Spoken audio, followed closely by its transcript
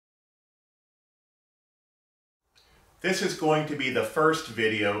This is going to be the first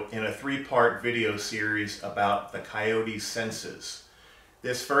video in a three-part video series about the coyote senses.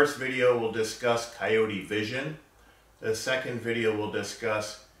 This first video will discuss Coyote Vision. The second video will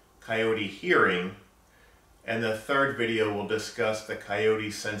discuss coyote hearing. And the third video will discuss the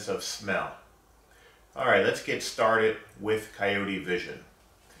coyote sense of smell. Alright, let's get started with Coyote Vision.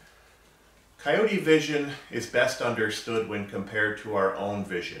 Coyote vision is best understood when compared to our own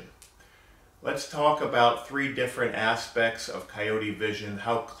vision. Let's talk about three different aspects of coyote vision: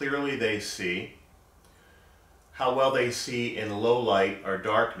 how clearly they see, how well they see in low light or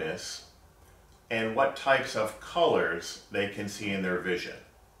darkness, and what types of colors they can see in their vision.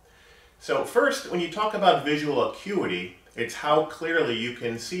 So first, when you talk about visual acuity, it's how clearly you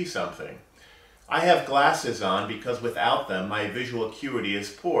can see something. I have glasses on because without them my visual acuity is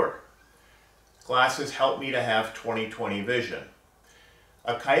poor. Glasses help me to have 20/20 vision.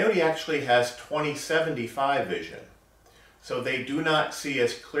 A coyote actually has 20/75 vision, so they do not see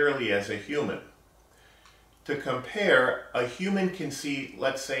as clearly as a human. To compare, a human can see,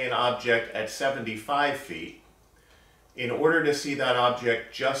 let's say, an object at 75 feet. In order to see that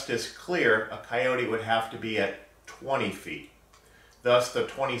object just as clear, a coyote would have to be at 20 feet. Thus, the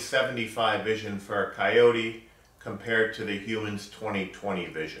 20/75 vision for a coyote compared to the human's 20/20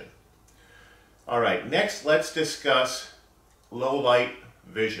 vision. Alright, next let's discuss low light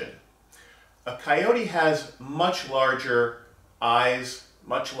vision. A coyote has much larger eyes,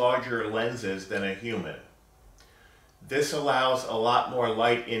 much larger lenses than a human. This allows a lot more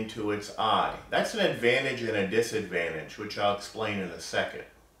light into its eye. That's an advantage and a disadvantage, which I'll explain in a second.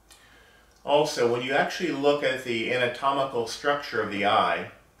 Also, when you actually look at the anatomical structure of the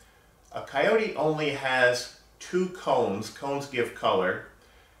eye, a coyote only has two cones. Cones give color,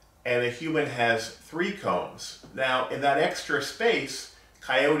 and a human has three cones. Now, in that extra space,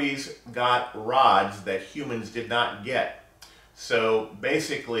 coyotes got rods that humans did not get. So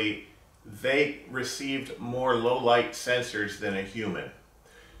basically, they received more low light sensors than a human.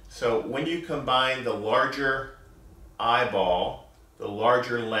 So when you combine the larger eyeball, the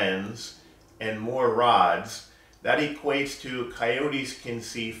larger lens, and more rods, that equates to coyotes can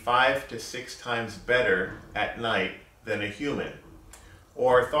see 5 to 6 times better at night than a human.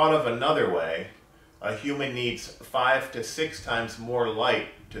 Or thought of another way, a human needs 5 to 6 times more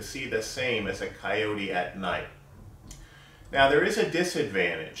light to see the same as a coyote at night. Now there is a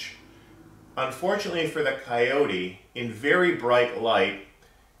disadvantage. Unfortunately for the coyote, in very bright light,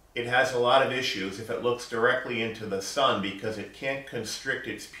 it has a lot of issues if it looks directly into the sun because it can't constrict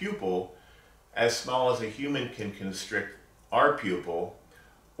its pupil as small as a human can constrict our pupil,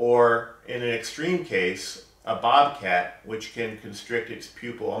 or in an extreme case, a bobcat, which can constrict its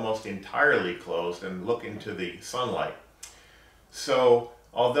pupil almost entirely closed and look into the sunlight. So,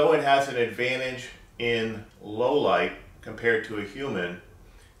 although it has an advantage in low light compared to a human,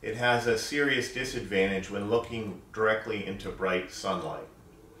 it has a serious disadvantage when looking directly into bright sunlight.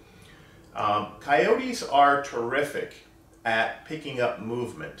 Coyotes are terrific at picking up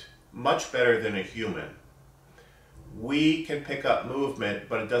movement, much better than a human. We can pick up movement,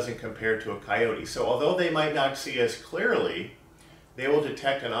 but it doesn't compare to a coyote. So although they might not see as clearly, they will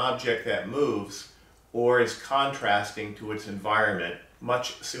detect an object that moves or is contrasting to its environment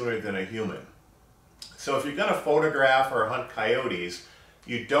much sooner than a human. So if you're going to photograph or hunt coyotes,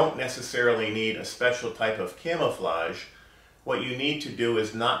 you don't necessarily need a special type of camouflage. What you need to do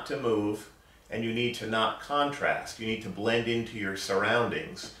is not to move, and you need to not contrast. You need to blend into your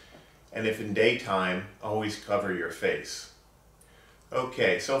surroundings. And if in daytime, always cover your face.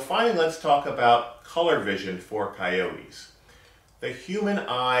 Okay, so finally let's talk about color vision for coyotes. The human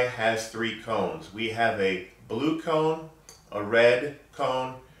eye has three cones. We have a blue cone, a red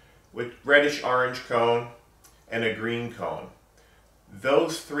cone, with reddish-orange cone, and a green cone.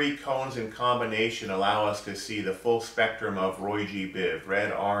 Those three cones in combination allow us to see the full spectrum of Roy G. Biv: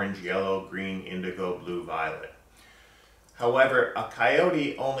 red, orange, yellow, green, indigo, blue, violet. However, a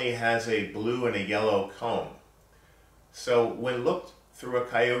coyote only has a blue and a yellow cone. So when looked through a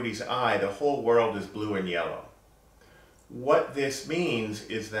coyote's eye, the whole world is blue and yellow. What this means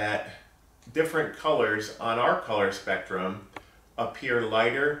is that different colors on our color spectrum appear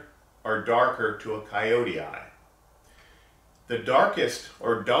lighter or darker to a coyote eye. The darkest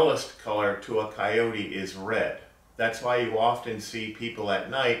or dullest color to a coyote is red. That's why you often see people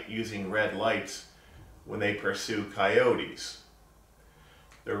at night using red lights when they pursue coyotes.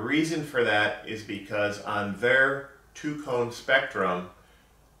 The reason for that is because on their two-cone spectrum,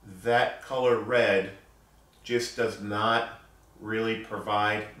 that color red just does not really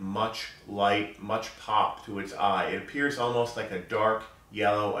provide much light, much pop to its eye. It appears almost like a dark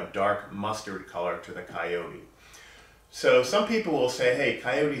yellow, a dark mustard color to the coyote. So some people will say, hey,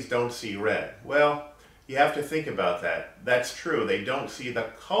 coyotes don't see red. Well, you have to think about that. That's true. They don't see the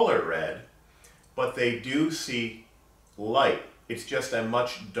color red, but they do see light. It's just a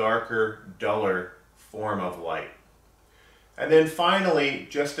much darker, duller form of light. And then finally,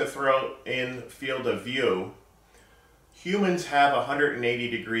 just to throw in field of view, humans have a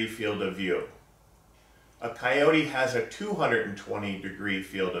 180-degree field of view. A coyote has a 220-degree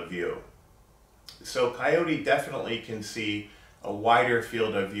field of view. So coyote definitely can see a wider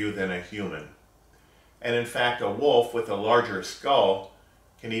field of view than a human. And in fact, a wolf with a larger skull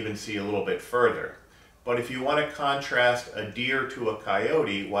can even see a little bit further. But if you want to contrast a deer to a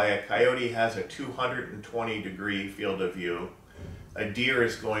coyote, why a coyote has a 220-degree field of view, a deer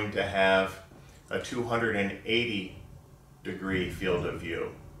is going to have a 280-degree field of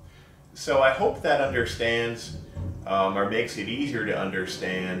view. So I hope that understands or makes it easier to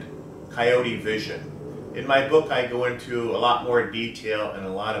understand Coyote Vision. In my book I go into a lot more detail in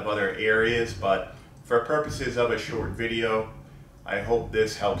a lot of other areas, but for purposes of a short video, I hope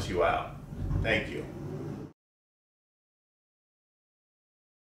this helps you out. Thank you.